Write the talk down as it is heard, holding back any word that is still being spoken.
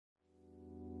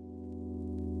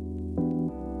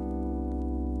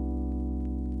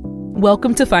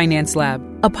Welcome to Finance Lab,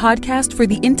 a podcast for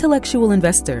the intellectual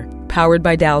investor, powered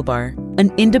by Dalbar,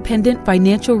 an independent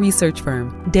financial research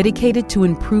firm dedicated to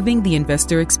improving the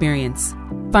investor experience.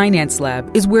 Finance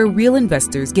Lab is where real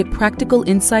investors get practical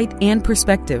insight and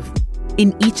perspective.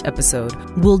 In each episode,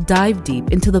 we'll dive deep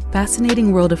into the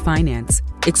fascinating world of finance,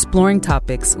 exploring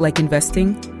topics like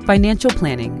investing, financial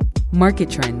planning, market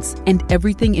trends, and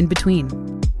everything in between.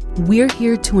 We're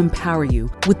here to empower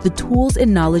you with the tools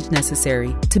and knowledge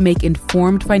necessary to make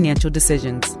informed financial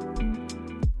decisions.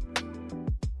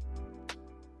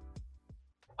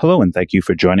 Hello, and thank you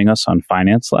for joining us on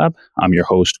Finance Lab. I'm your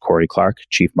host, Corey Clark,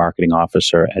 Chief Marketing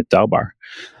Officer at Dalbar.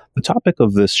 The topic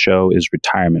of this show is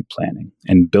retirement planning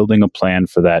and building a plan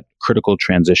for that critical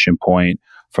transition point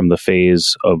from the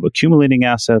phase of accumulating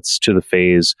assets to the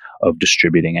phase of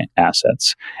distributing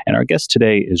assets. And our guest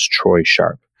today is Troy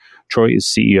Sharp. Troy is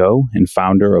CEO and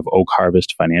founder of Oak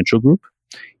Harvest Financial Group.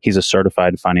 He's a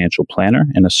certified financial planner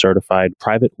and a certified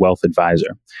private wealth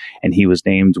advisor. And he was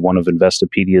named one of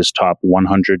Investopedia's top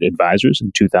 100 advisors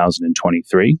in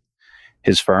 2023.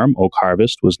 His firm, Oak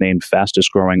Harvest, was named fastest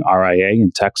growing RIA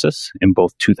in Texas in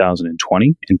both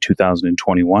 2020 and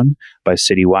 2021 by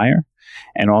CityWire,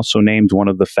 and also named one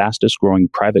of the fastest growing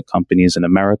private companies in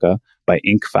America by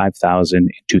Inc. 5000 in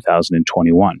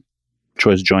 2021.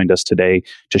 Troy's joined us today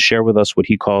to share with us what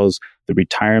he calls the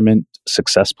retirement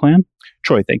success plan.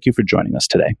 Troy, thank you for joining us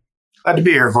today. Glad to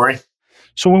be here, Corey.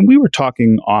 So when we were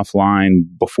talking offline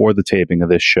before the taping of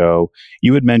this show,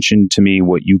 you had mentioned to me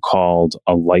what you called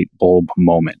a light bulb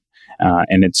moment.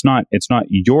 And it's not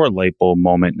your light bulb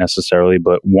moment necessarily,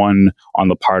 but one on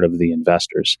the part of the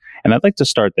investors. And I'd like to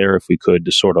start there if we could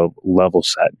to sort of level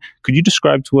set. Could you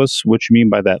describe to us what you mean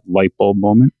by that light bulb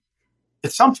moment?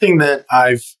 It's something that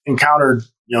I've encountered,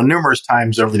 numerous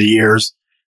times over the years,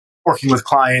 working with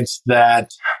clients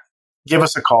that give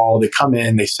us a call, they come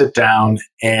in, they sit down,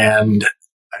 and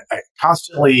I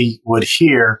constantly would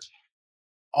hear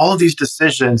all of these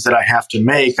decisions that I have to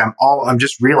make. I'm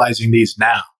just realizing these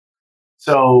now.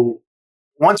 So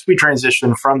once we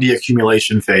transition from the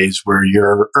accumulation phase where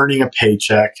you're earning a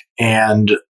paycheck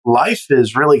and life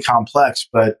is really complex,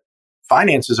 but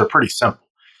finances are pretty simple.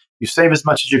 You save as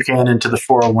much as you can into the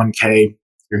 401k.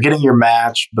 You're getting your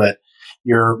match, but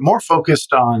you're more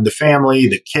focused on the family,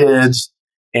 the kids.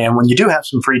 And when you do have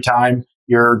some free time,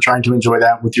 you're trying to enjoy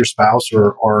that with your spouse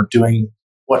or doing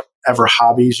whatever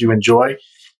hobbies you enjoy.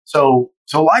 So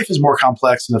life is more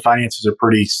complex and the finances are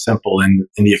pretty simple in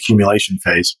the accumulation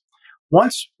phase.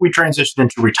 Once we transition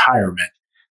into retirement,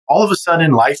 all of a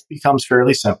sudden life becomes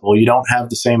fairly simple. You don't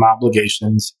have the same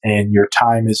obligations and your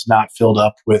time is not filled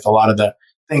up with a lot of the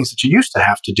things that you used to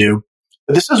have to do.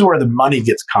 But this is where the money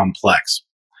gets complex.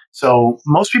 So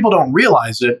most people don't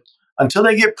realize it until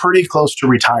they get pretty close to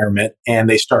retirement and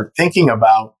they start thinking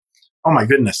about, oh my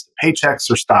goodness, the paychecks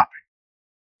are stopping.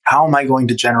 How am I going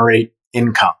to generate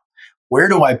income? Where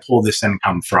do I pull this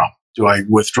income from? Do I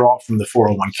withdraw from the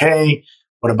 401k?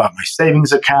 What about my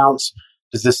savings accounts?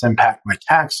 Does this impact my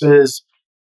taxes?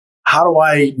 How do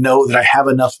I know that I have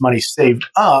enough money saved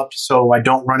up so I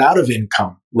don't run out of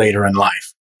income later in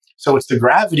life? So it's the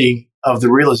gravity of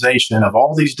the realization of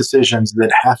all these decisions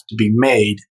that have to be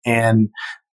made and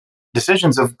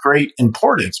decisions of great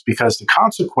importance because the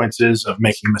consequences of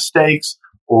making mistakes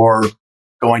or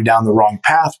going down the wrong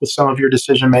path with some of your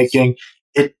decision making,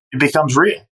 it becomes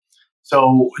real.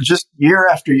 So just year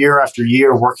after year after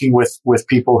year working with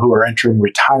people who are entering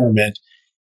retirement,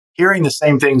 hearing the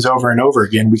same things over and over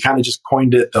again, we kind of just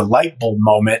coined it the light bulb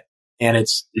moment. And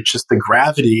it's just the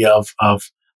gravity of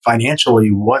financially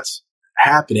what's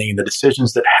happening, the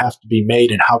decisions that have to be made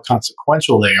and how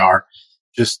consequential they are,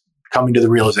 just coming to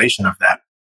the realization of that.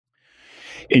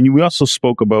 And we also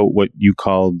spoke about what you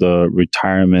called the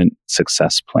retirement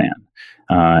success plan.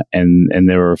 And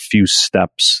there are a few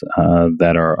steps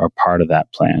that are part of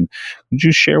that plan. Would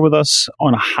you share with us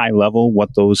on a high level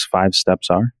what those 5 steps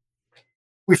are?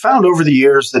 We found over the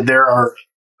years that there are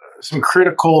some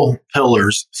critical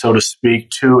pillars, so to speak,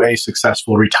 to a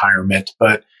successful retirement.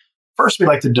 But first, we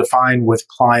like to define with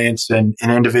clients and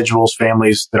individuals,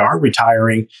 families that are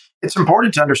retiring, it's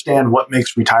important to understand what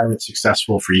makes retirement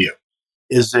successful for you.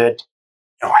 Is it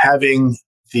having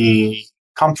the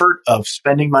comfort of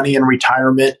spending money in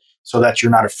retirement so that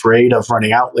you're not afraid of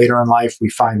running out later in life?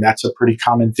 We find that's a pretty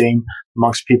common theme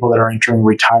amongst people that are entering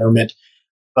retirement.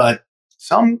 But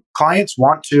some clients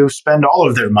want to spend all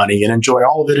of their money and enjoy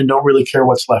all of it and don't really care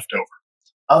what's left over.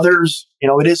 Others,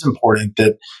 it is important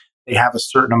that they have a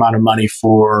certain amount of money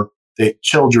for the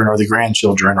children or the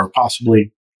grandchildren or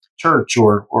possibly church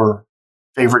or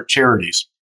favorite charities.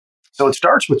 So it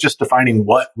starts with just defining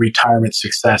what retirement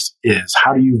success is.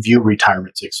 How do you view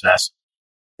retirement success?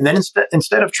 And then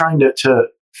instead of trying to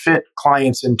fit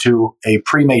clients into a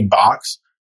pre-made box,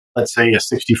 let's say a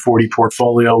 60-40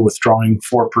 portfolio withdrawing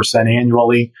 4%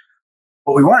 annually,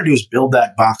 what we want to do is build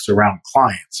that box around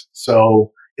clients.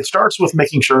 So it starts with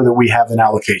making sure that we have an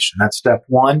allocation. That's step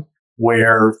one,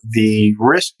 where the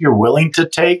risk you're willing to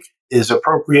take is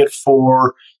appropriate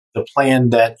for the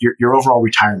plan that your overall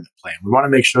retirement plan. We want to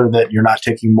make sure that you're not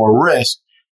taking more risk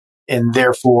and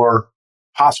therefore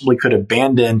possibly could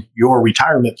abandon your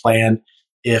retirement plan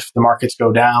if the markets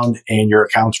go down and your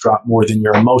accounts drop more than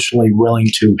you're emotionally willing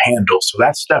to handle. So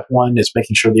that's step one, is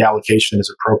making sure the allocation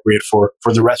is appropriate for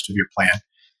the rest of your plan.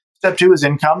 Step two is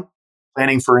income,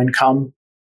 planning for income.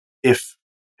 If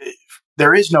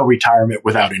there is no retirement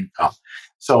without income.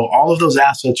 So all of those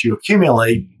assets you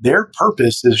accumulate, their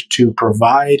purpose is to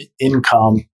provide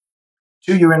income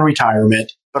to you in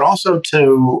retirement, but also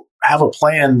to have a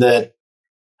plan that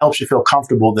helps you feel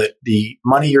comfortable that the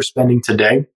money you're spending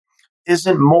today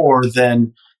isn't more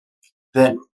than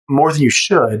you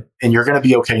should, and you're going to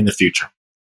be okay in the future.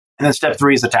 And then step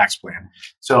three is the tax plan.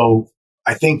 So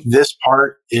I think this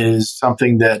part is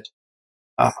something that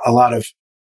a lot of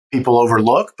people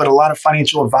overlook, but a lot of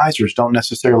financial advisors don't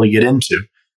necessarily get into.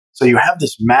 So you have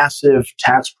this massive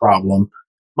tax problem,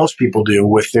 most people do,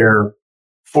 with their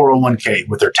 401k,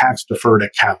 with their tax deferred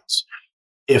accounts.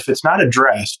 If it's not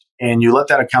addressed and you let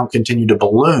that account continue to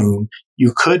balloon,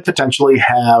 you could potentially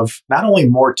have not only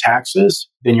more taxes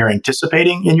than you're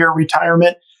anticipating in your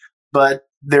retirement, but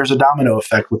there's a domino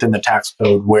effect within the tax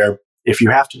code where if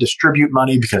you have to distribute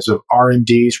money because of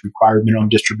RMDs, required minimum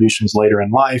distributions later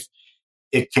in life,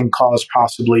 it can cause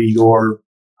possibly your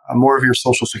more of your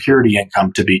Social Security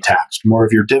income to be taxed, more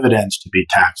of your dividends to be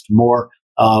taxed, more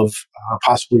of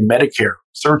possibly Medicare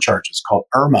surcharges called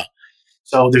IRMA.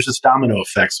 So there's this domino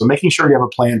effect. So making sure you have a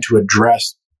plan to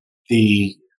address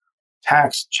the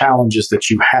tax challenges that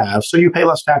you have so you pay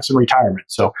less tax in retirement.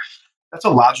 So that's a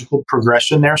logical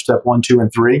progression there, step 1, 2,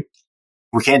 and 3.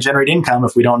 We can't generate income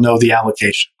if we don't know the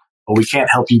allocation, but we can't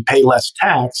help you pay less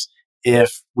tax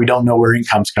if we don't know where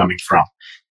income's coming from.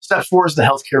 Step 4 is the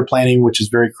healthcare planning, which is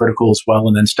very critical as well.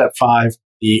 And then step 5,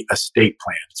 the estate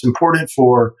plan. It's important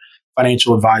for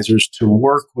financial advisors to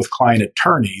work with client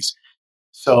attorneys.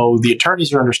 So the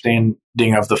attorneys are understanding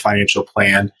of the financial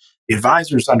plan. The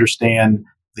advisors understand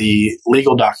the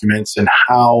legal documents and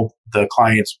how the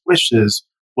client's wishes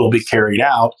will be carried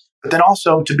out, but then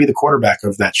also to be the quarterback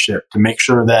of that ship, to make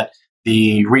sure that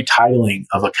the retitling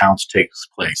of accounts takes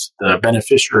place, the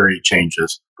beneficiary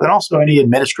changes, but also any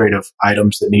administrative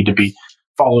items that need to be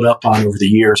followed up on over the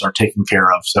years are taken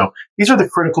care of. So these are the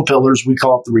critical pillars. We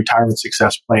call it the retirement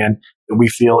success plan that we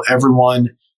feel everyone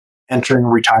entering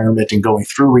retirement and going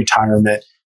through retirement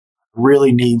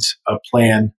really needs a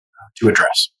plan to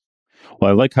address. Well,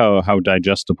 I like how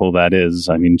digestible that is.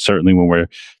 I mean, certainly when we're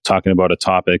talking about a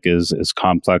topic as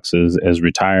complex as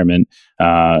retirement,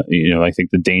 I think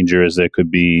the danger is there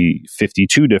could be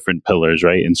 52 different pillars,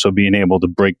 right? And so being able to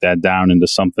break that down into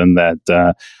something that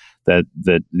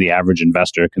the average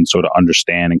investor can sort of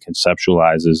understand and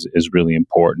conceptualize is really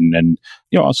important. And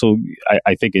also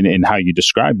I think in how you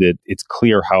described it, it's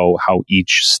clear how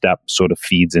each step sort of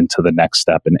feeds into the next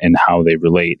step and how they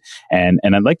relate. And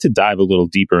I'd like to dive a little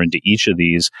deeper into each of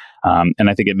these. And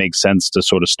I think it makes sense to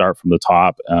sort of start from the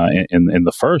top in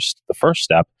the first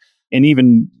step, and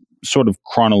even sort of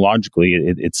chronologically,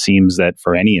 it seems that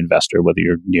for any investor, whether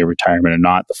you're near retirement or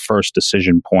not, the first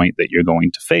decision point that you're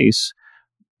going to face,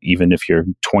 even if you're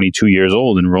 22 years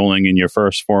old enrolling in your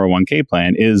first 401k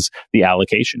plan, is the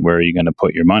allocation. Where are you going to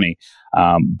put your money?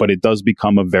 But it does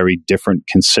become a very different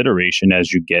consideration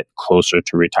as you get closer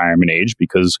to retirement age,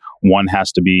 because one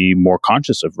has to be more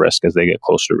conscious of risk as they get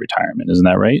closer to retirement. Isn't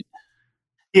that right?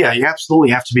 Yeah, you absolutely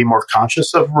have to be more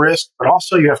conscious of risk, but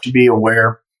also you have to be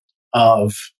aware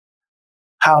of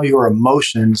how your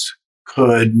emotions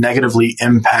could negatively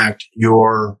impact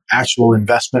your actual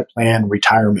investment plan,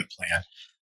 retirement plan.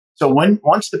 So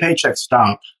once the paychecks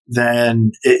stop,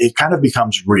 then it kind of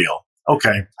becomes real.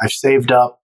 Okay, I've saved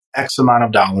up X amount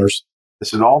of dollars.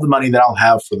 This is all the money that I'll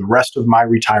have for the rest of my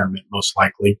retirement, most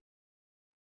likely.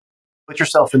 Put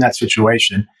yourself in that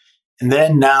situation. And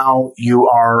then now you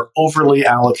are overly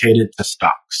allocated to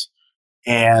stocks.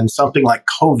 And something like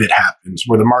COVID happens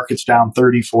where the market's down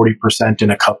 30, 40% in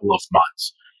a couple of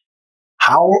months.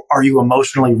 How are you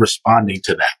emotionally responding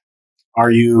to that?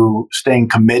 Are you staying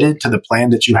committed to the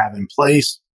plan that you have in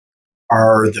place?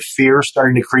 Are the fears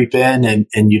starting to creep in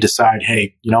and you decide,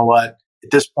 hey, you know what?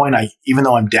 At this point, even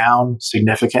though I'm down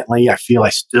significantly, I feel I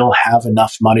still have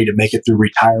enough money to make it through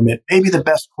retirement. Maybe the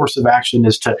best course of action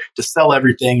is to sell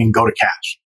everything and go to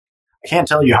cash. I can't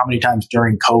tell you how many times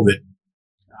during COVID,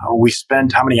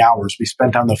 how many hours we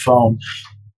spent on the phone,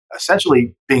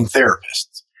 essentially being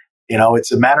therapists.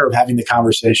 It's a matter of having the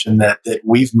conversation that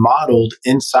we've modeled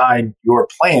inside your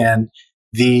plan,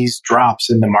 these drops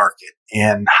in the market,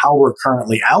 and how we're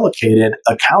currently allocated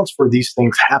accounts for these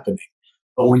things happening.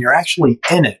 But when you're actually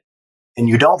in it and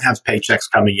you don't have paychecks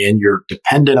coming in, you're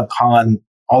dependent upon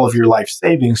all of your life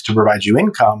savings to provide you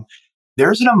income,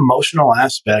 there's an emotional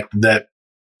aspect that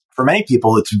for many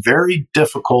people, it's very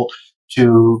difficult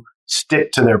to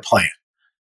stick to their plan.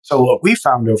 So what we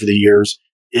found over the years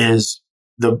is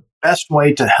the best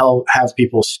way to have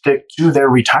people stick to their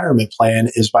retirement plan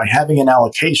is by having an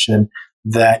allocation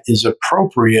that is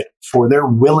appropriate for their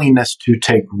willingness to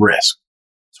take risk.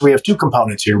 So we have two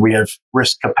components here. We have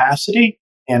risk capacity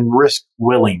and risk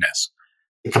willingness.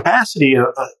 The capacity,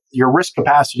 your risk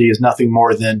capacity is nothing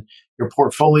more than your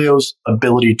portfolio's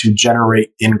ability to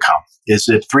generate income. Is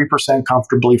it 3%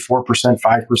 comfortably, 4%,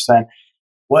 5%?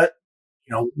 What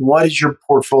is your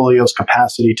portfolio's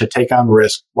capacity to take on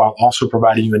risk while also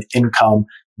providing you an income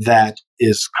that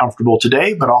is comfortable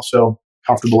today, but also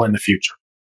comfortable in the future?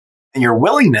 And your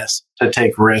willingness to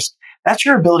take risk, that's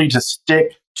your ability to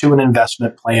stick to an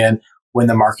investment plan when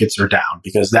the markets are down,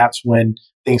 because that's when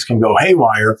things can go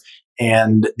haywire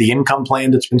and the income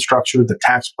plan that's been structured, the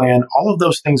tax plan, all of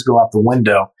those things go out the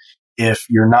window if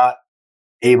you're not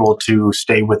able to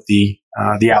stay with the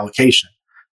allocation.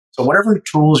 So whatever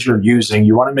tools you're using,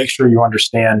 you want to make sure you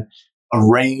understand a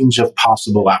range of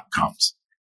possible outcomes.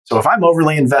 So if I'm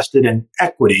overly invested in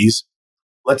equities,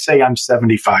 let's say I'm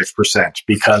 75%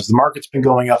 because the market's been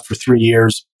going up for 3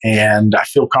 years and I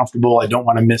feel comfortable. I don't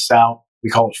want to miss out. We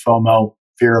call it FOMO,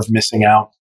 fear of missing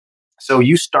out. So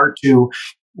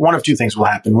one of two things will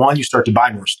happen. One, you start to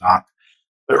buy more stock.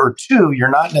 Or two, you're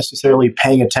not necessarily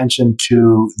paying attention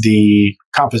to the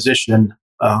composition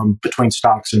between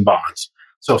stocks and bonds.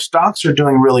 So if stocks are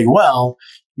doing really well,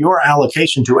 your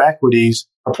allocation to equities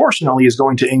proportionally is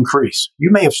going to increase.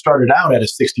 You may have started out at a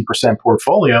 60%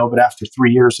 portfolio, but after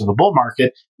 3 years of a bull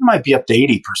market, you might be up to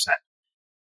 80%.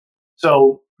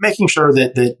 So making sure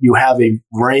that you have a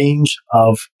range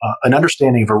of, an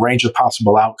understanding of a range of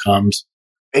possible outcomes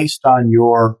based on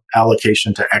your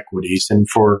allocation to equities. And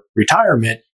for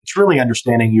retirement, it's really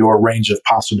understanding your range of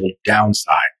possible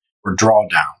downside or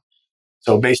drawdown.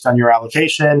 So based on your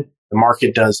allocation, the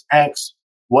market does X.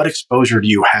 What exposure do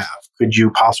you have? Could you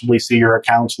possibly see your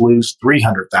accounts lose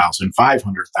 300,000,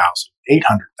 500,000,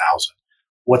 800,000?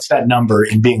 What's that number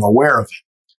and being aware of it?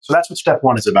 So that's what step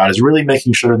one is about, is really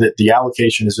making sure that the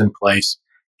allocation is in place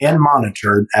and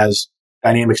monitored as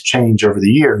dynamics change over the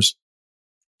years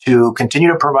to continue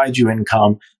to provide you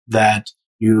income that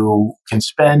you can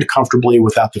spend comfortably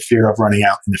without the fear of running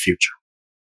out in the future.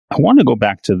 I want to go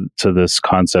back to this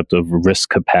concept of risk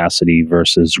capacity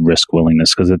versus risk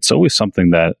willingness, because it's always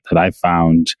something that I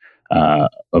found a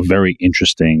very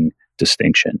interesting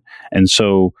distinction. And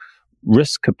so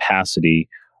risk capacity,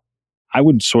 I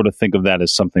would sort of think of that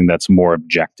as something that's more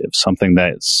objective, something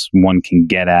that one can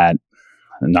get at,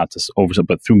 not to over,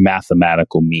 but through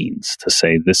mathematical means to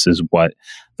say this is what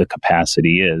the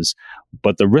capacity is.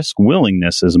 But the risk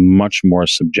willingness is much more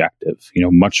subjective,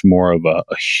 much more of a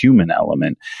human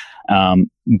element.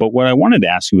 But what I wanted to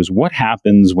ask you is what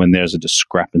happens when there's a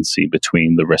discrepancy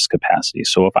between the risk capacity?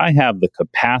 So if I have the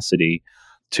capacity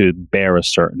to bear a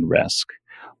certain risk,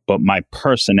 but my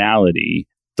personality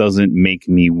doesn't make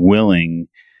me willing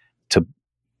to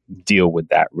deal with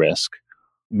that risk,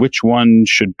 which one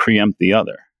should preempt the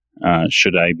other?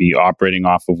 Should I be operating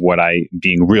off of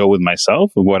being real with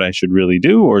myself of what I should really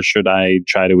do, or should I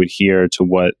try to adhere to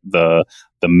what the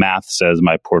math says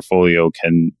my portfolio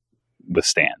can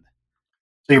withstand?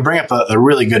 So you bring up a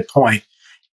really good point.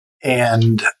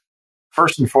 And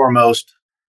first and foremost,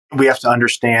 we have to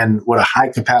understand what a high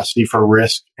capacity for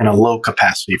risk and a low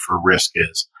capacity for risk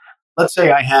is. Let's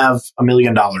say I have $1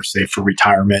 million saved for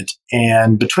retirement,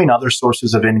 and between other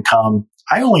sources of income,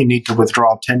 I only need to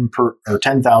withdraw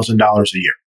 $10,000 a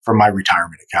year from my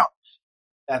retirement account.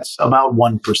 That's about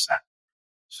 1%.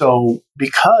 So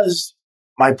because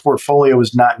my portfolio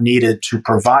is not needed to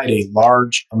provide a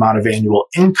large amount of annual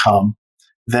income,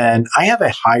 then I have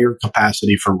a higher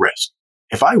capacity for risk.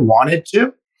 If I wanted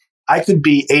to, I could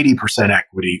be 80%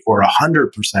 equity or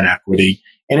 100% equity.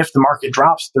 And if the market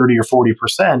drops 30 or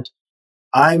 40%,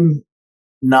 I'm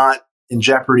not in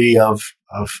jeopardy of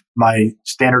my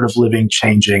standard of living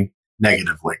changing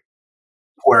negatively.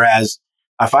 Whereas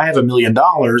If I have $1 million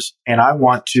and I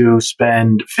want to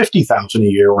spend 50,000 a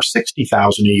year or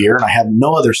 60,000 a year and I have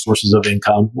no other sources of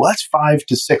income, well, that's 5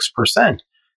 to 6%.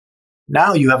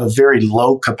 Now you have a very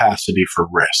low capacity for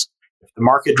risk. If the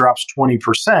market drops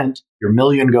 20%, your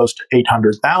million goes to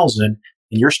 800,000 and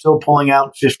you're still pulling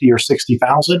out 50 or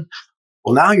 60,000.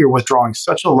 Well, now you're withdrawing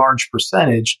such a large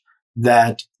percentage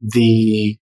that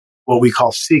what we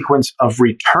call sequence of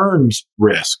returns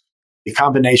risk, the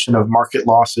combination of market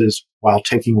losses while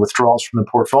taking withdrawals from the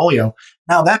portfolio,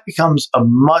 now that becomes a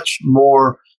much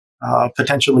more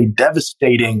potentially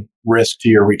devastating risk to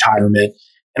your retirement.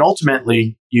 And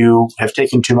ultimately, you have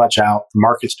taken too much out. The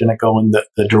markets didn't go in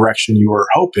the direction you were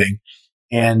hoping.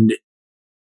 And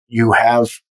you have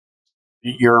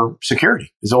your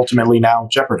security is ultimately now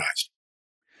jeopardized.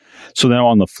 So then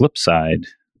on the flip side,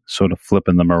 sort of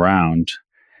flipping them around,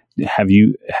 have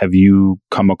you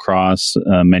come across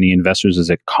many investors?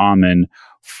 Is it common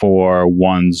for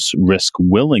one's risk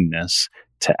willingness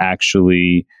to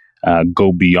actually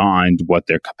go beyond what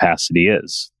their capacity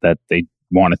is, that they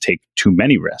want to take too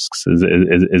many risks? Is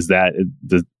that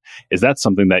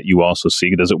something that you also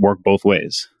see? Does it work both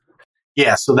ways?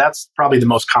 Yeah, so that's probably the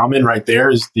most common right there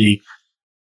is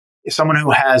someone who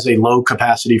has a low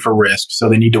capacity for risk, so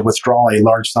they need to withdraw a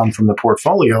large sum from the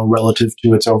portfolio relative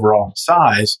to its overall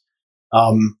size.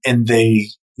 And the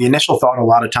initial thought a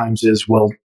lot of times is, well,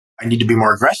 I need to be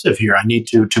more aggressive here. I need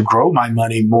to grow my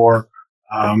money more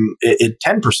at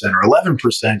 10% or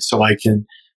 11% so I can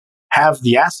have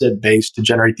the asset base to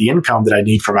generate the income that I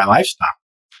need for my lifestyle.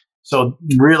 So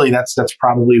really, that's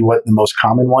probably what the most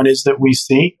common one is that we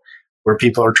see, where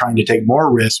people are trying to take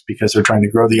more risk because they're trying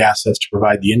to grow the assets to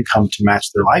provide the income to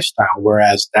match their lifestyle,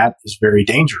 whereas that is very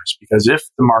dangerous because if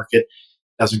the market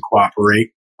doesn't cooperate,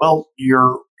 well,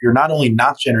 you're not only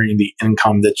not generating the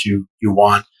income that you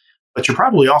want, but you're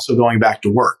probably also going back to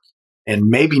work and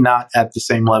maybe not at the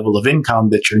same level of income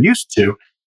that you're used to,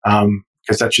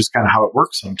 because that's just kind of how it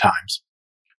works sometimes.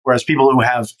 Whereas people who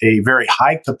have a very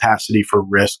high capacity for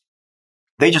risk,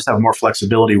 they just have more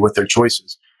flexibility with their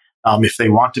choices. If they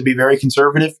want to be very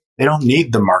conservative, they don't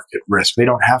need the market risk. They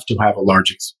don't have to have a large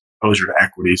exposure to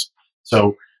equities.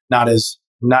 So not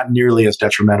nearly as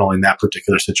detrimental in that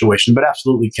particular situation, but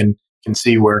absolutely can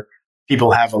see where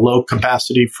people have a low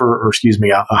capacity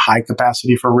a high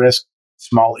capacity for risk,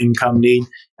 small income need,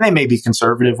 and they may be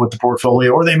conservative with the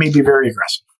portfolio or they may be very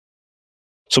aggressive.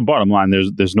 So bottom line,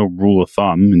 there's no rule of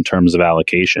thumb in terms of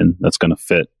allocation that's going to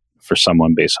fit for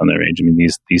someone based on their age. I mean,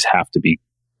 these have to be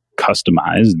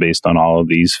customized based on all of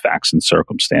these facts and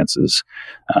circumstances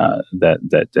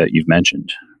that you've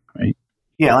mentioned, right?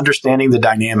 Yeah, understanding the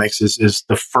dynamics is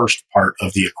the first part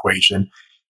of the equation.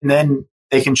 And then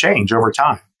they can change over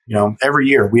time. Every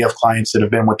year we have clients that have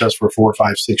been with us for 4,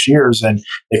 5, 6 years, and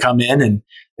they come in and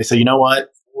they say, you know what,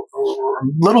 we're a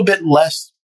little bit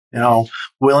less,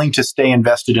 willing to stay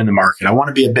invested in the market. I want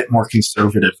to be a bit more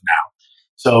conservative now.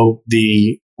 So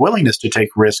the willingness to take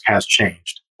risk has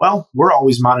changed. Well, we're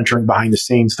always monitoring behind the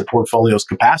scenes the portfolio's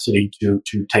capacity to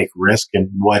take risk and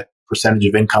what percentage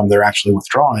of income they're actually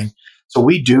withdrawing. So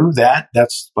we do that.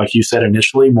 That's, like you said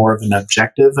initially, more of an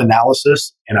objective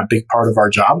analysis and a big part of our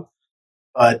job.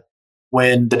 But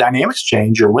when the dynamics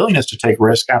change, your willingness to take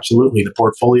risk, absolutely. The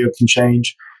portfolio can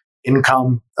change.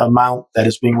 Income amount that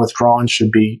is being withdrawn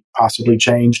should be possibly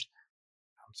changed.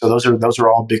 So those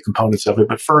are all big components of it.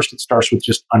 But first, it starts with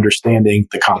just understanding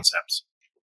the concepts.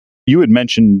 You had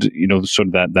mentioned, sort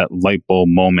of that light bulb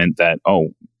moment that, oh,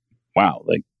 wow,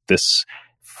 like this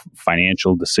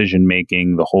financial decision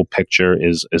making, the whole picture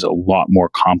is a lot more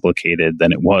complicated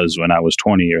than it was when I was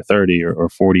 20 or 30 or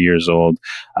 40 years old,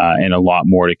 and a lot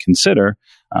more to consider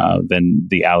than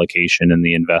the allocation and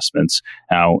the investments.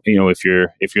 Now, if you're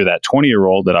that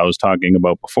 20-year-old that I was talking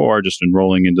about before, just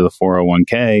enrolling into the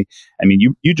 401k, I mean,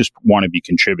 you just want to be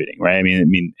contributing, right? I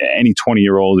mean, any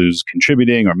 20-year-old who's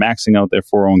contributing or maxing out their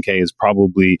 401k is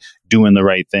probably doing the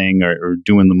right thing or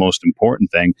doing the most important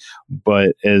thing.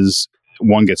 But as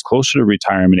one gets closer to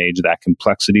retirement age, that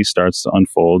complexity starts to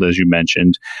unfold, as you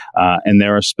mentioned, and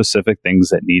there are specific things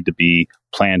that need to be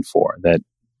planned for that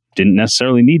didn't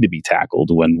necessarily need to be tackled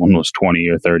when one was 20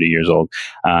 or 30 years old.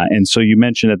 And so you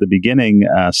mentioned at the beginning,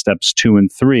 steps 2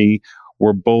 and 3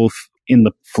 were both in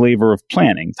the flavor of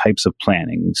planning, types of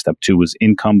planning. Step 2 is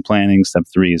income planning. Step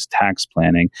 3 is tax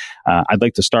planning. I'd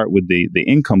like to start with the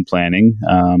income planning,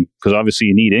 because obviously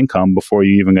you need income before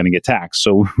you're even going to get taxed.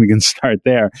 So we can start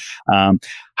there.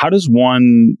 How does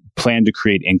one plan to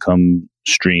create income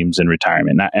streams in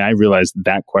retirement? And I realize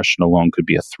that question alone could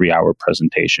be a 3-hour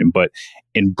presentation, but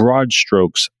in broad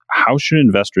strokes, how should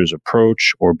investors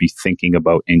approach or be thinking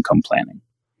about income planning?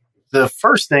 the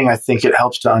first thing I think it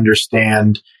helps to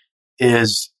understand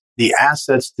is the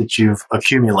assets that you've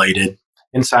accumulated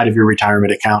inside of your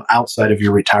retirement account, outside of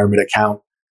your retirement account,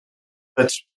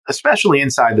 but especially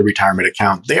inside the retirement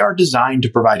account. They are designed to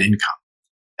provide income.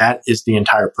 That is the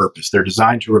entire purpose. They're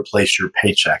designed to replace your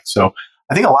paycheck. So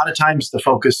I think a lot of times the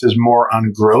focus is more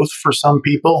on growth for some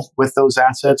people with those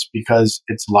assets, because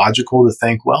it's logical to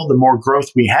think, well, the more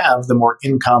growth we have, the more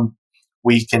income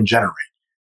we can generate.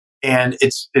 And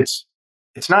it's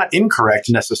not incorrect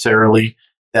necessarily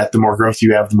that the more growth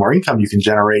you have, the more income you can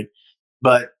generate,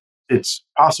 but it's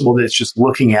possible that it's just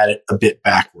looking at it a bit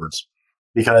backwards.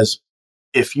 Because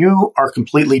if you are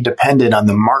completely dependent on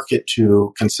the market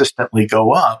to consistently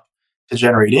go up to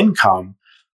generate income,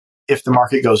 if the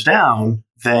market goes down,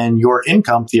 then your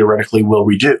income theoretically will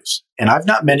reduce. And I've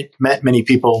not met many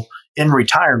people in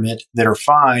retirement that are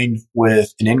fine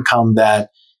with an income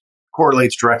that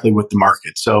correlates directly with the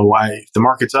market. So if the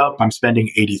market's up, I'm spending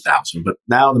 $80,000, but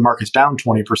now the market's down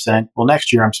 20%. Well,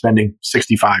 next year I'm spending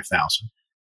 $65,000.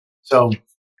 So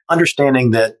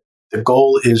understanding that the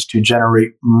goal is to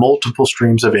generate multiple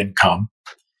streams of income,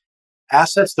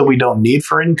 assets that we don't need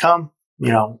for income,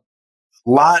 a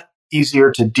lot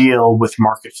easier to deal with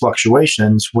market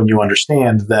fluctuations when you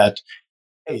understand that,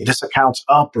 hey, this account's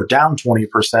up or down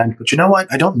 20%, but you know what?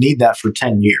 I don't need that for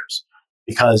 10 years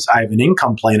because I have an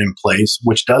income plan in place,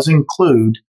 which does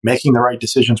include making the right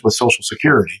decisions with Social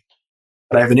Security.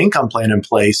 But I have an income plan in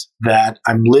place that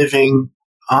I'm living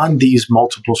on these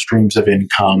multiple streams of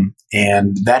income,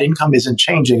 and that income isn't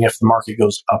changing if the market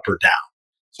goes up or down.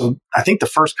 So I think the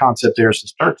first concept there is to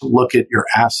start to look at your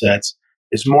assets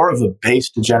as more of a base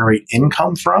to generate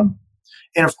income from.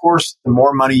 And of course, the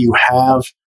more money you have,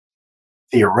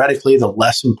 theoretically, the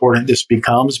less important this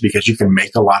becomes because you can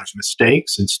make a lot of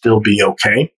mistakes and still be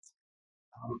okay.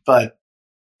 But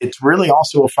it's really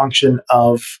also a function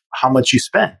of how much you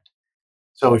spend.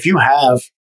 So if you have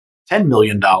 $10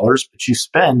 million, but you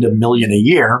spend $1 million a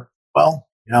year, well,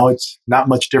 it's not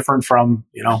much different from,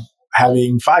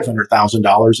 having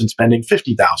 $500,000 and spending $50,000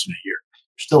 a year.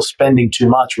 You're still spending too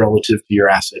much relative to your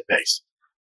asset base.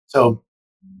 So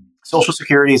Social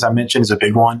Security, as I mentioned, is a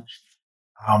big one.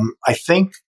 I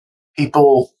think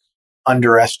people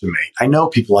underestimate. I know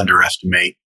people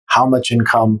underestimate how much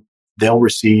income they'll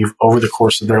receive over the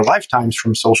course of their lifetimes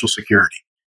from Social Security.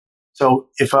 So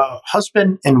if a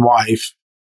husband and wife,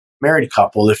 married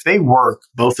couple, if they work,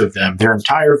 both of them, their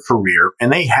entire career,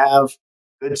 and they have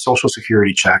good Social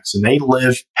Security checks and they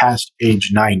live past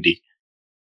age 90,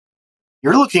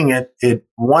 you're looking at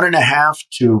 $1.5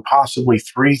 to possibly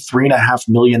 $3.5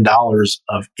 million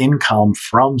of income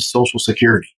from Social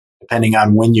Security, depending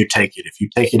on when you take it. If you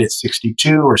take it at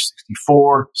 62 or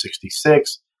 64,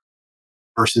 66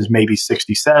 versus maybe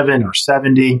 67 or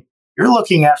 70, you're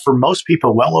looking at, for most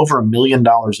people, well over $1 million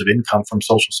of income from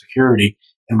Social Security.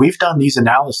 And we've done these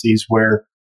analyses where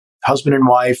husband and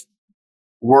wife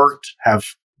worked, have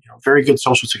very good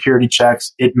Social Security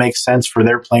checks. It makes sense for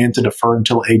their plan to defer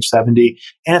until age 70,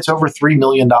 and it's over $3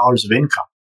 million of income.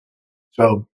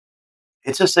 So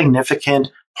it's a significant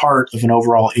part of an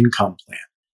overall income plan.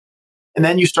 And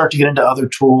then you start to get into other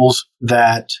tools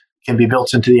that can be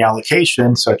built into the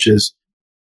allocation, such as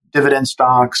dividend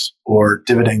stocks or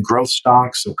dividend growth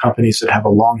stocks. So companies that have a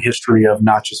long history of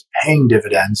not just paying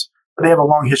dividends, but they have a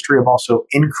long history of also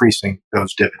increasing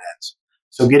those dividends.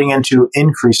 So getting into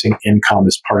increasing income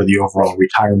is part of the overall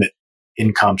retirement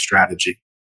income strategy.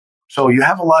 So you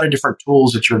have a lot of different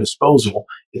tools at your disposal.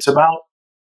 It's about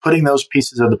putting those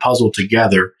pieces of the puzzle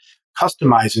together,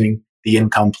 customizing the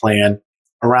income plan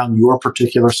around your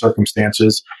particular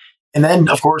circumstances. And then,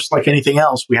 of course, like anything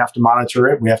else, we have to monitor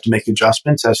it. We have to make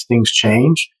adjustments as things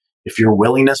change. If your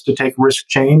willingness to take risk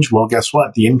change, well, guess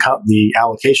what? The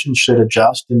allocation should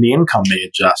adjust and the income may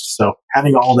adjust. So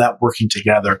having all that working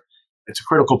together, it's a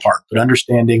critical part. But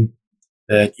understanding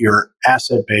that your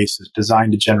asset base is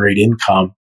designed to generate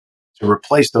income to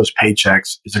replace those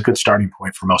paychecks is a good starting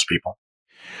point for most people.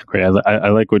 Great. I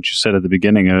like what you said at the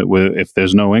beginning. If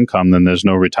there's no income, then there's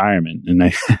no retirement. And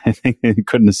I think I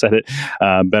couldn't have said it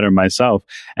better myself.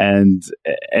 And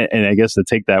I guess to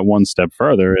take that one step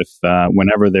further, if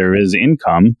whenever there is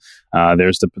income,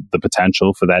 there's the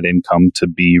potential for that income to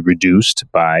be reduced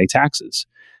by taxes.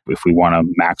 If we want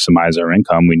to maximize our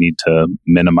income, we need to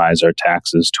minimize our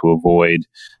taxes to avoid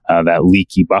that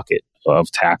leaky bucket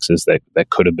of taxes that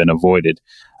could have been avoided.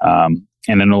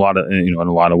 And in a lot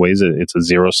of ways, it's a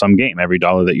zero-sum game. Every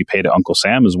dollar that you pay to Uncle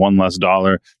Sam is one less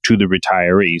dollar to the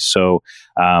retiree. So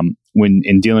when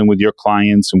in dealing with your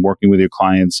clients and working with your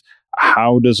clients,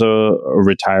 how does a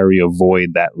retiree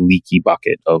avoid that leaky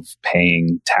bucket of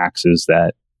paying taxes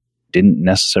that didn't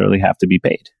necessarily have to be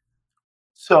paid?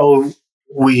 So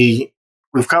we've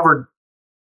covered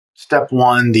step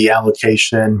one, the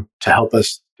allocation, to help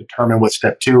us determine what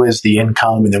step two is, the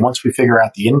income. And then once we figure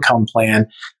out the income plan,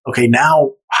 okay,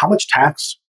 now how much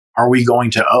tax are we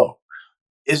going to owe?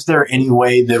 Is there any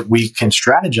way that we can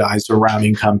strategize around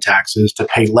income taxes to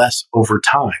pay less over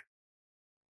time?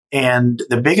 And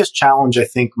the biggest challenge I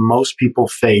think most people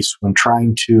face when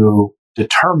trying to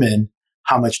determine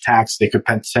how much tax they could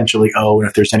potentially owe and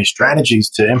if there's any strategies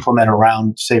to implement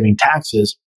around saving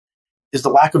taxes is the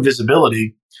lack of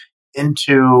visibility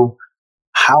into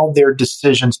how their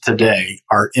decisions today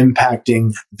are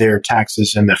impacting their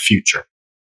taxes in the future.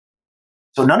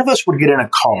 So none of us would get in a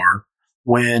car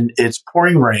when it's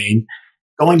pouring rain,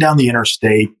 going down the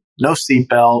interstate, no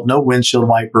seatbelt, no windshield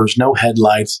wipers, no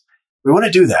headlights. We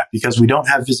wouldn't do that because we don't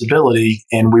have visibility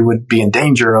and we would be in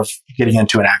danger of getting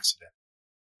into an accident.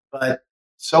 But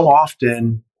so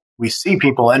often we see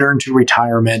people enter into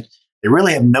retirement. They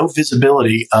really have no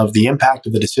visibility of the impact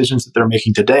of the decisions that they're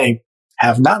making today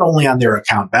have not only on their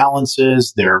account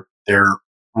balances, their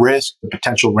risk, the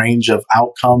potential range of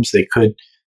outcomes they could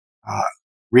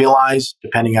realize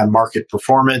depending on market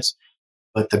performance,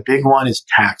 but the big one is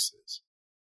taxes.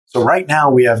 So right now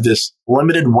we have this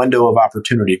limited window of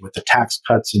opportunity with the Tax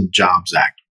Cuts and Jobs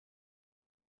Act.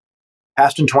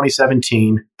 Passed in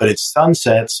 2017, but it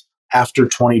sunsets after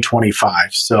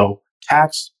 2025. So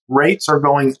tax rates are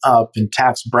going up and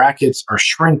tax brackets are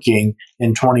shrinking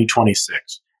in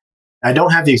 2026. I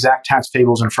don't have the exact tax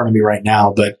tables in front of me right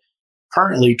now, but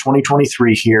currently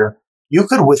 2023 here, you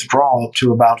could withdraw up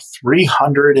to about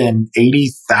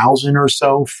 $380,000 or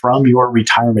so from your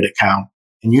retirement account,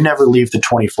 and you never leave the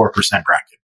 24%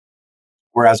 bracket.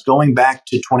 Whereas going back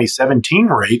to 2017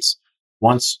 rates,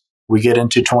 once we get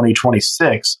into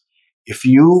 2026, if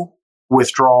you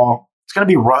withdraw, it's going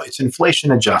to be it's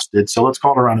inflation adjusted, so let's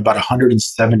call it around about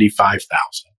 $175,000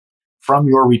 from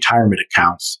your retirement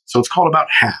accounts. So it's called about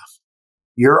half.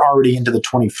 You're already into the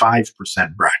 25%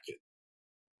 bracket.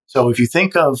 So if you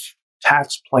think of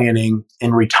tax planning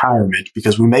in retirement,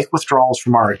 because we make withdrawals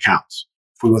from our accounts.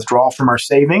 If we withdraw from our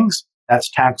savings,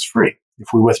 that's tax-free. If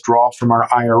we withdraw from our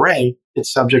IRA,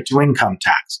 it's subject to income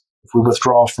tax. If we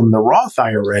withdraw from the Roth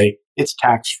IRA, it's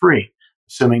tax-free,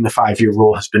 assuming the 5-year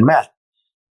rule has been met.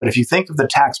 But if you think of the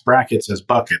tax brackets as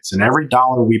buckets, and every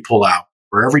dollar we pull out,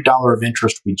 or every dollar of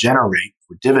interest we generate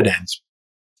for dividends,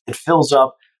 it fills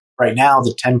up right now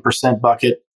the 10%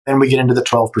 bucket. Then we get into the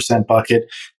 12% bucket.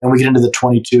 Then we get into the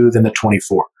 22, then the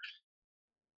 24.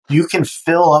 You can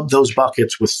fill up those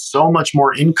buckets with so much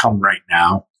more income right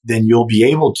now than you'll be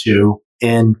able to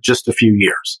in just a few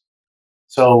years.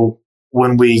 So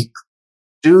when we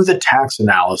do the tax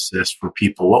analysis for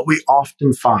people, what we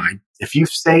often find, if you've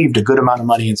saved a good amount of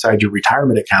money inside your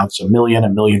retirement accounts, $1 million,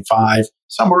 $1.5 million,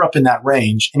 somewhere up in that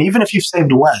range, and even if you've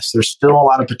saved less, there's still a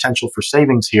lot of potential for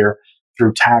savings here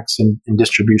through tax and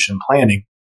distribution planning.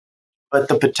 But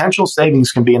the potential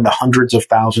savings can be in the hundreds of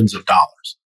thousands of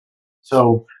dollars.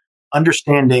 So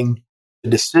understanding the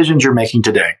decisions you're making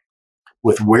today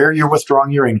with where you're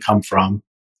withdrawing your income from,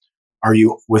 are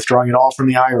you withdrawing it all from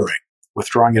the IRA,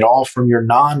 withdrawing it all from your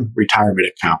non-retirement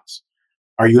accounts?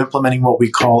 Are you implementing what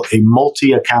we call a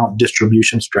multi-account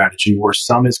distribution strategy where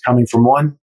some is coming from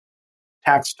one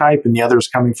tax type and the other is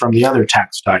coming from the other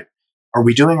tax type? Are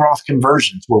we doing Roth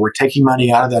conversions where we're taking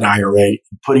money out of that IRA and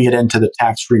putting it into the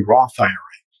tax-free Roth IRA?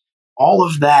 All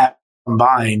of that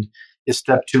combined is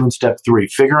step 2 and step 3,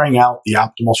 figuring out the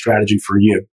optimal strategy for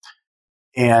you.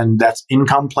 And that's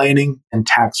income planning and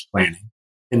tax planning.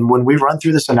 And when we run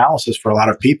through this analysis for a lot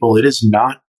of people, it is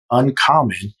not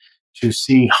uncommon to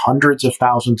see hundreds of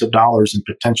thousands of dollars in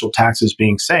potential taxes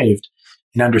being saved,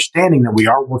 and understanding that we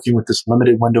are working with this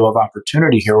limited window of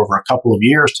opportunity here over a couple of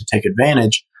years to take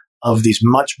advantage of these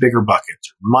much bigger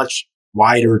buckets, much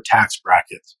wider tax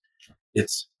brackets.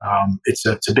 It's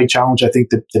a big challenge, I think,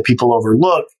 that people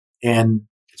overlook, and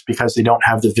it's because they don't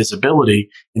have the visibility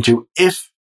into, if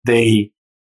they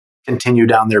continue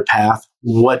down their path,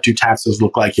 what do taxes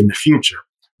look like in the future,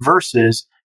 versus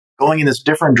going in this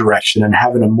different direction and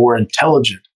having a more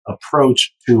intelligent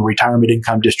approach to retirement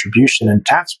income distribution and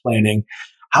tax planning.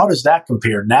 How does that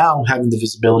compare? Now having the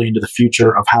visibility into the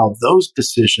future of how those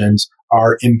decisions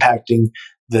are impacting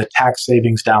the tax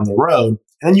savings down the road,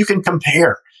 and then you can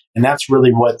compare. And that's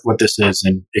really what this is.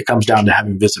 And it comes down to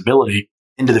having visibility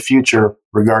into the future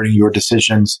regarding your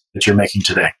decisions that you're making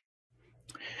today.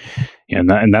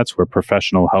 And that's where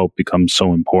professional help becomes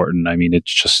so important. I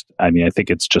think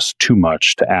it's just too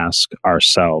much to ask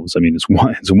ourselves. I mean,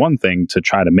 it's one thing to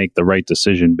try to make the right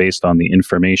decision based on the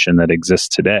information that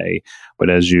exists today. But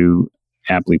as you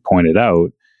aptly pointed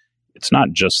out, it's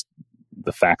not just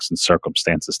the facts and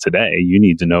circumstances today. You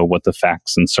need to know what the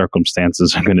facts and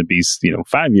circumstances are going to be,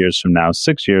 5 years from now,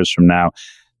 6 years from now.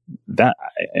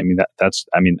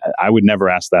 I would never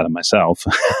ask that of myself.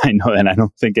 I know, and I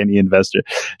don't think any investor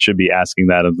should be asking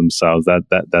that of themselves.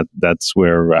 That's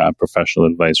where professional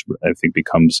advice, I think,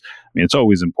 becomes. It's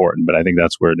always important, but I think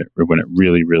that's when it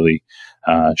really, really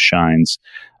shines.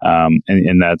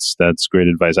 And that's great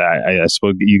advice. I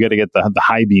suppose you got to get the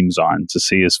high beams on to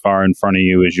see as far in front of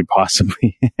you as you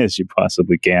possibly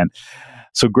can.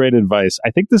 So great advice. I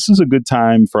think this is a good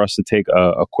time for us to take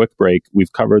a quick break.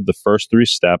 We've covered the first 3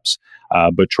 steps,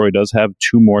 but Troy does have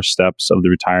 2 more steps of the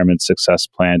retirement success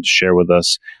plan to share with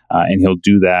us, and he'll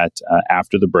do that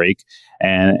after the break.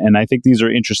 And I think these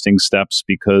are interesting steps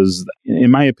because,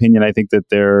 in my opinion, I think that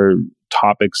they're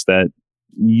topics that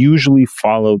usually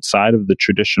fall outside of the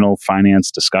traditional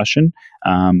finance discussion,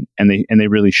 and they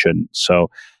really shouldn't. So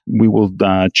we will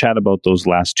chat about those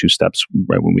last 2 steps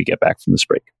right when we get back from this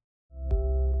break.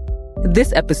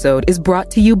 This episode is brought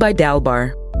to you by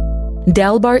Dalbar.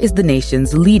 Dalbar is the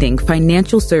nation's leading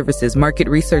financial services market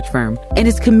research firm and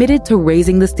is committed to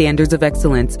raising the standards of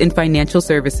excellence in financial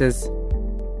services.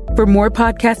 For more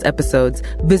podcast episodes,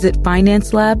 visit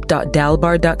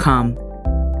financelab.dalbar.com.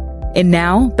 And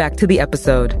now, back to the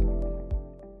episode.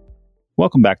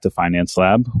 Welcome back to Finance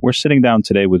Lab. We're sitting down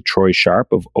today with Troy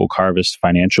Sharp of Oak Harvest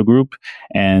Financial Group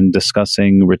and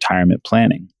discussing retirement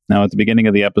planning. Now, at the beginning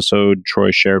of the episode,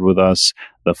 Troy shared with us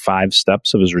the 5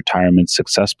 steps of his retirement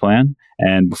success plan.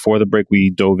 And before the break, we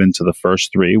dove into the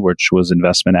first 3, which was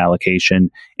investment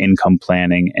allocation, income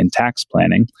planning, and tax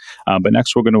planning. But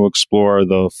next, we're going to explore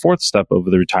the 4th step of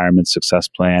the retirement success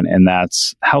plan, and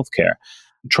that's healthcare.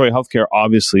 Troy, healthcare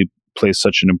obviously plays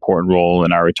such an important role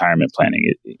in our retirement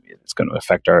planning. It's going to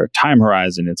affect our time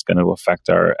horizon. It's going to affect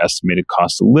our estimated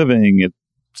cost of living. It's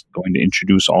going to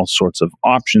introduce all sorts of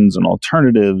options and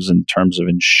alternatives in terms of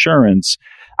insurance.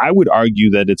 I would argue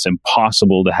that it's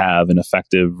impossible to have an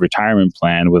effective retirement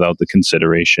plan without the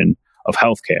consideration of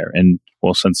healthcare. And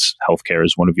well, since healthcare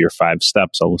is one of your 5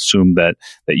 steps, I'll assume that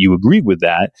you agree with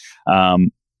that.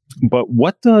 But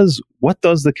what does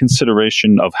the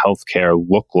consideration of healthcare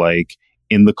look like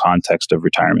in the context of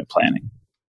retirement planning?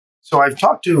 So I've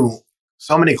talked to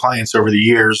so many clients over the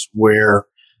years where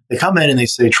they come in and they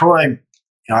say, Troy,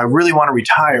 I really want to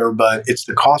retire, but it's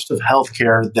the cost of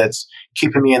healthcare that's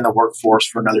keeping me in the workforce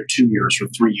for another 2 years or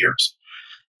 3 years.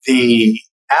 The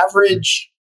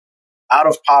average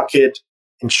out-of-pocket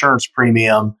insurance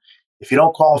premium, if you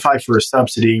don't qualify for a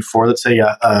subsidy for, let's say,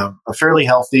 a fairly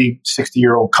healthy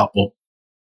 60-year-old couple,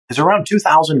 is around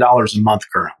 $2,000 a month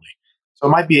currently. So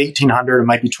it might be $1,800, it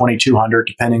might be $2,200,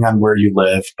 depending on where you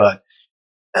live, but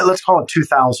let's call it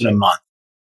 $2,000 a month.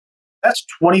 That's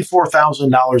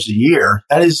 $24,000 a year.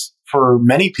 That is, for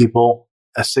many people,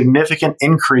 a significant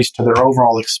increase to their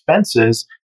overall expenses.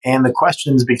 And the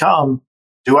questions become,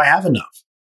 do I have enough?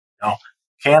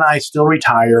 Can I still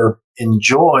retire,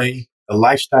 enjoy the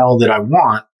lifestyle that I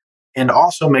want, and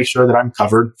also make sure that I'm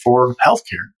covered for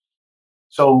healthcare?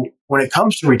 So when it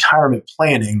comes to retirement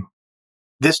planning,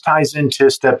 this ties into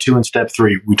step 2 and step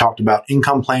 3. We talked about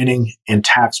income planning and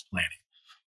tax planning,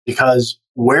 because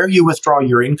where you withdraw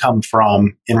your income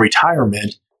from in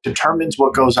retirement determines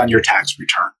what goes on your tax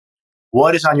return.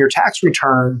 What is on your tax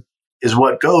return is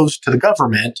what goes to the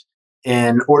government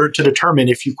in order to determine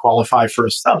if you qualify for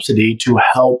a subsidy to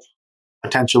help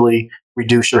potentially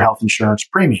reduce your health insurance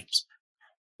premiums.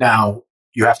 Now,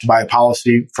 you have to buy a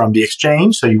policy from the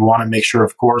exchange, so you want to make sure,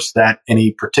 of course, that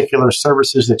any particular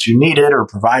services that you needed or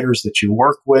providers that you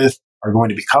work with are going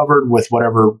to be covered with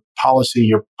whatever policy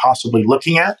you're possibly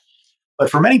looking at. But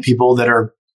for many people that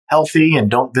are healthy and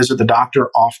don't visit the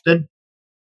doctor often,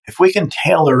 if we can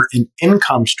tailor an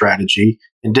income strategy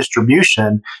and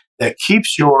distribution that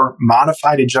keeps your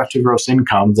modified adjusted gross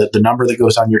income, the number that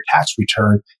goes on your tax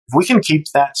return, if we can keep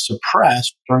that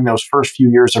suppressed during those first few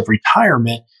years of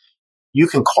retirement, you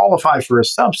can qualify for a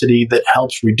subsidy that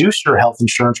helps reduce your health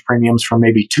insurance premiums from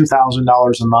maybe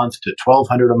 $2,000 a month to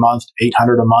 $1,200 a month,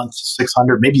 $800 a month,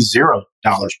 $600, maybe $0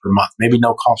 per month, maybe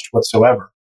no cost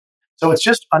whatsoever. So it's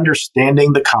just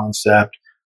understanding the concept,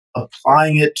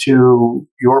 applying it to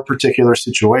your particular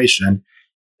situation, and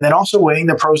then also weighing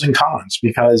the pros and cons,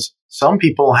 because some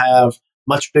people have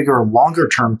much bigger, longer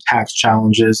term tax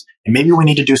challenges, and maybe we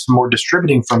need to do some more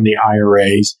distributing from the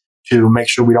IRAs to make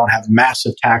sure we don't have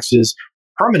massive taxes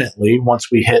permanently once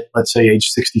we hit, let's say, age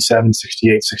 67,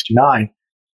 68, 69.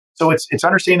 So it's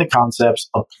understanding the concepts,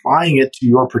 applying it to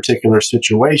your particular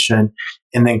situation,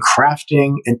 and then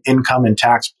crafting an income and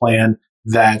tax plan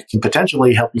that can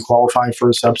potentially help you qualify for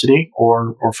a subsidy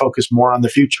or focus more on the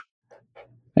future.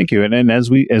 Thank you. And as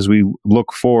we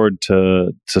look forward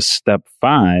to step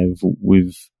 5,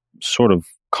 we've sort of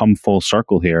come full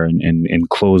circle here and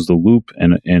close the loop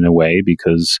in a way,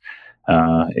 because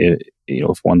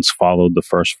if one's followed the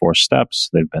first 4 steps,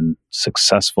 they've been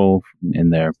successful in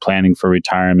their planning for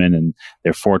retirement, and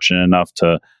they're fortunate enough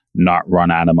to not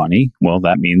run out of money. Well,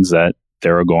 that means that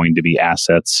there are going to be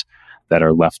assets that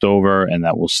are left over and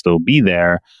that will still be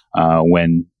there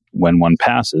when one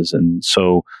passes. And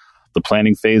so the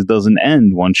planning phase doesn't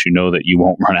end once you know that you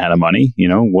won't run out of money. You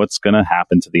know, what's going to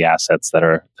happen to the assets that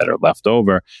are left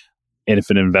over? And if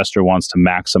an investor wants to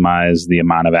maximize the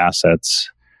amount of assets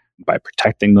by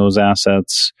protecting those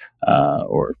assets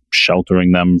or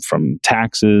sheltering them from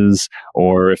taxes,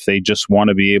 or if they just want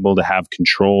to be able to have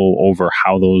control over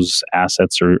how those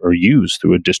assets are used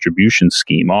through a distribution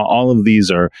scheme. All of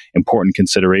these are important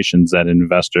considerations that an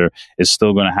investor is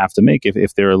still going to have to make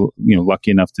if they're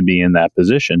lucky enough to be in that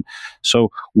position. So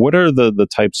what are the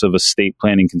types of estate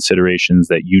planning considerations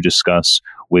that you discuss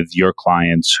with your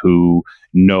clients who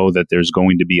know that there's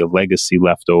going to be a legacy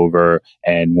left over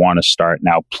and want to start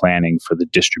now planning for the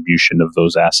distribution of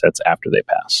those assets after they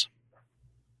pass?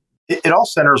 It all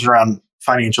centers around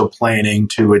financial planning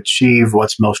to achieve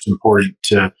what's most important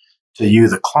to you,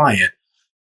 the client.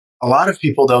 A lot of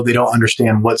people, though, they don't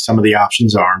understand what some of the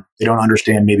options are. They don't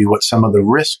understand maybe what some of the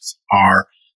risks are.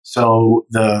 So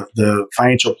the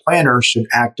financial planner should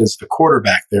act as the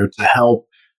quarterback there to help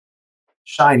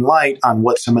shine light on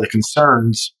what some of the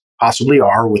concerns possibly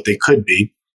are, what they could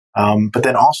be, but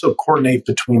then also coordinate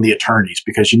between the attorneys,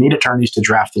 because you need attorneys to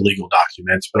draft the legal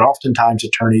documents. But oftentimes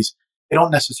attorneys, they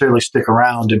don't necessarily stick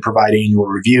around and provide annual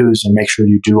reviews and make sure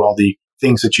you do all the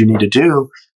things that you need to do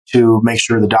to make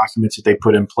sure the documents that they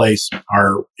put in place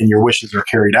are and your wishes are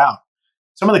carried out.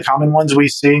 Some of the common ones we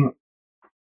see: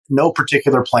 no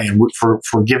particular plan for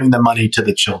giving the money to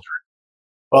the children.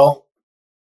 Well,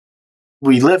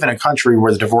 we live in a country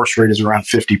where the divorce rate is around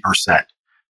 50%.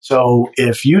 So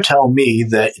if you tell me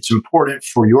that it's important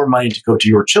for your money to go to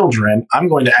your children, I'm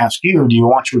going to ask you, do you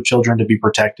want your children to be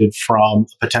protected from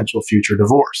a potential future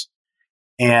divorce?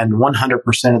 And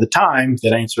 100% of the time,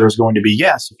 that answer is going to be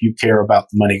yes, if you care about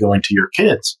the money going to your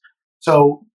kids.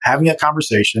 So having a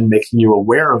conversation, making you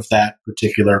aware of that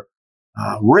particular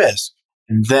risk,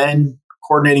 and then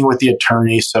coordinating with the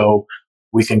attorney so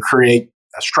we can create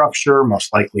a structure,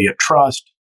 most likely a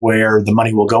trust, where the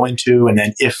money will go into. And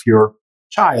then if your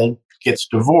child gets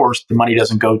divorced, the money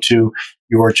doesn't go to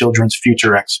your children's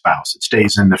future ex-spouse. It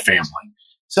stays in the family.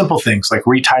 Simple things like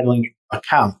retitling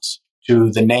accounts to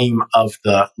the name of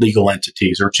the legal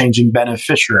entities or changing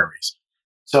beneficiaries.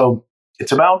 So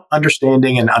it's about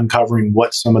understanding and uncovering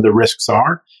what some of the risks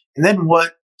are, and then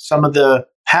what some of the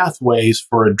pathways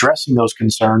for addressing those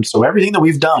concerns. So everything that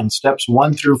we've done, steps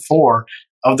 1 through 4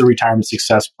 of the retirement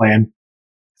success plan,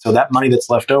 so that money that's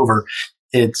left over,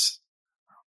 it's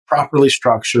properly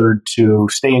structured to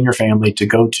stay in your family, to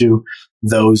go to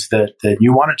those that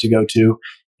you want it to go to,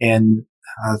 and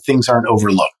things aren't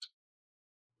overlooked.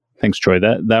 Thanks, Troy.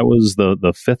 That was the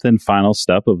 5th and final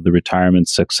step of the retirement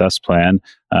success plan.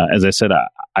 As I said,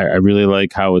 I really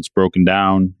like how it's broken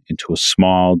down into a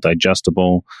small,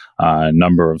 digestible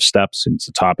number of steps. It's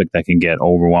a topic that can get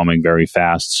overwhelming very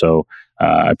fast. So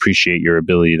I appreciate your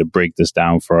ability to break this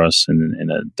down for us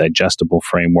in a digestible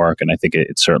framework. And I think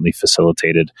it certainly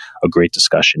facilitated a great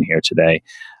discussion here today.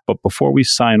 But before we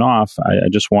sign off, I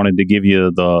just wanted to give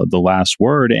you the last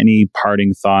word. Any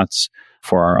parting thoughts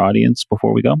for our audience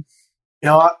before we go?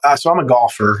 So I'm a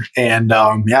golfer, and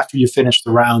after you finish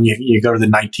the round, you go to the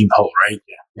 19th hole, right?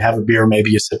 You have a beer, maybe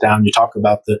you sit down, you talk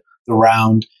about the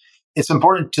round. It's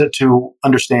important to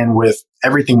understand with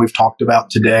everything we've talked about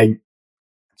today,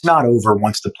 it's not over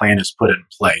once the plan is put in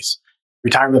place.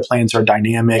 Retirement plans are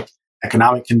dynamic,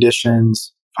 economic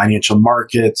conditions, financial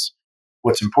markets,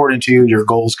 what's important to you, your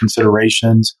goals,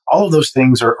 considerations, all of those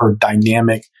things are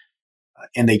dynamic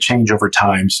and they change over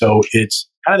time. So it's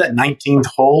kind of that 19th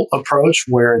hole approach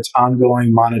where it's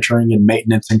ongoing monitoring and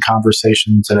maintenance and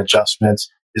conversations and adjustments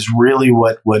is really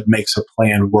what makes a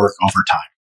plan work over time.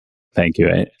 Thank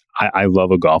you. I love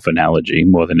a golf analogy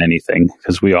more than anything,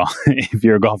 because we all, if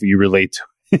you're a golfer, you relate to it.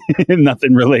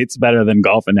 Nothing relates better than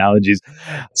golf analogies.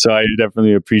 So I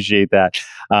definitely appreciate that.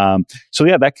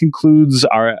 That concludes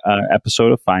our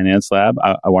episode of Finance Lab.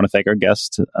 I want to thank our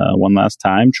guest one last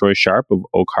time, Troy Sharp of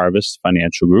Oak Harvest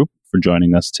Financial Group, for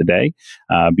joining us today.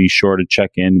 Be sure to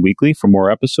check in weekly for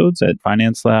more episodes at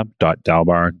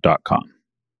financelab.dalbar.com.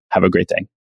 Have a great day.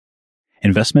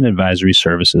 Investment advisory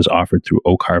services offered through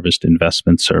Oak Harvest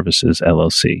Investment Services,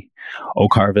 LLC.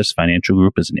 Oak Harvest Financial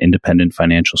Group is an independent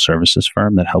financial services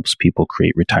firm that helps people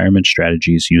create retirement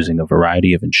strategies using a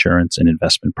variety of insurance and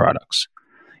investment products.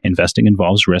 Investing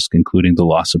involves risk, including the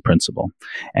loss of principal.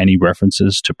 Any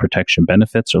references to protection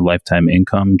benefits or lifetime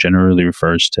income generally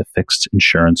refers to fixed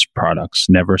insurance products,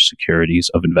 never securities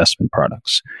of investment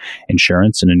products.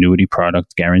 Insurance and annuity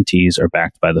product guarantees are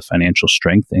backed by the financial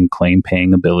strength and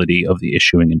claim-paying ability of the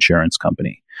issuing insurance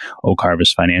company. Oak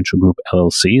Harvest Financial Group,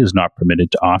 LLC is not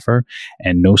permitted to offer,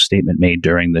 and no statement made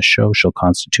during this show shall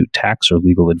constitute tax or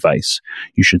legal advice.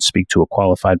 You should speak to a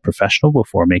qualified professional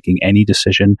before making any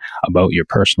decision about your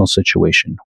personal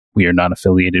situation. We are not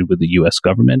affiliated with the U.S.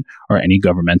 government or any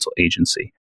governmental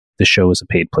agency. This show is a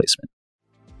paid placement.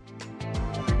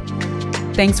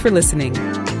 Thanks for listening.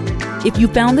 If you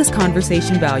found this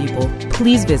conversation valuable,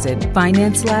 please visit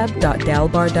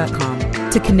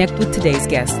financelab.dalbar.com to connect with today's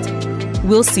guest.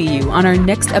 We'll see you on our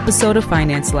next episode of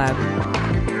Finance Lab.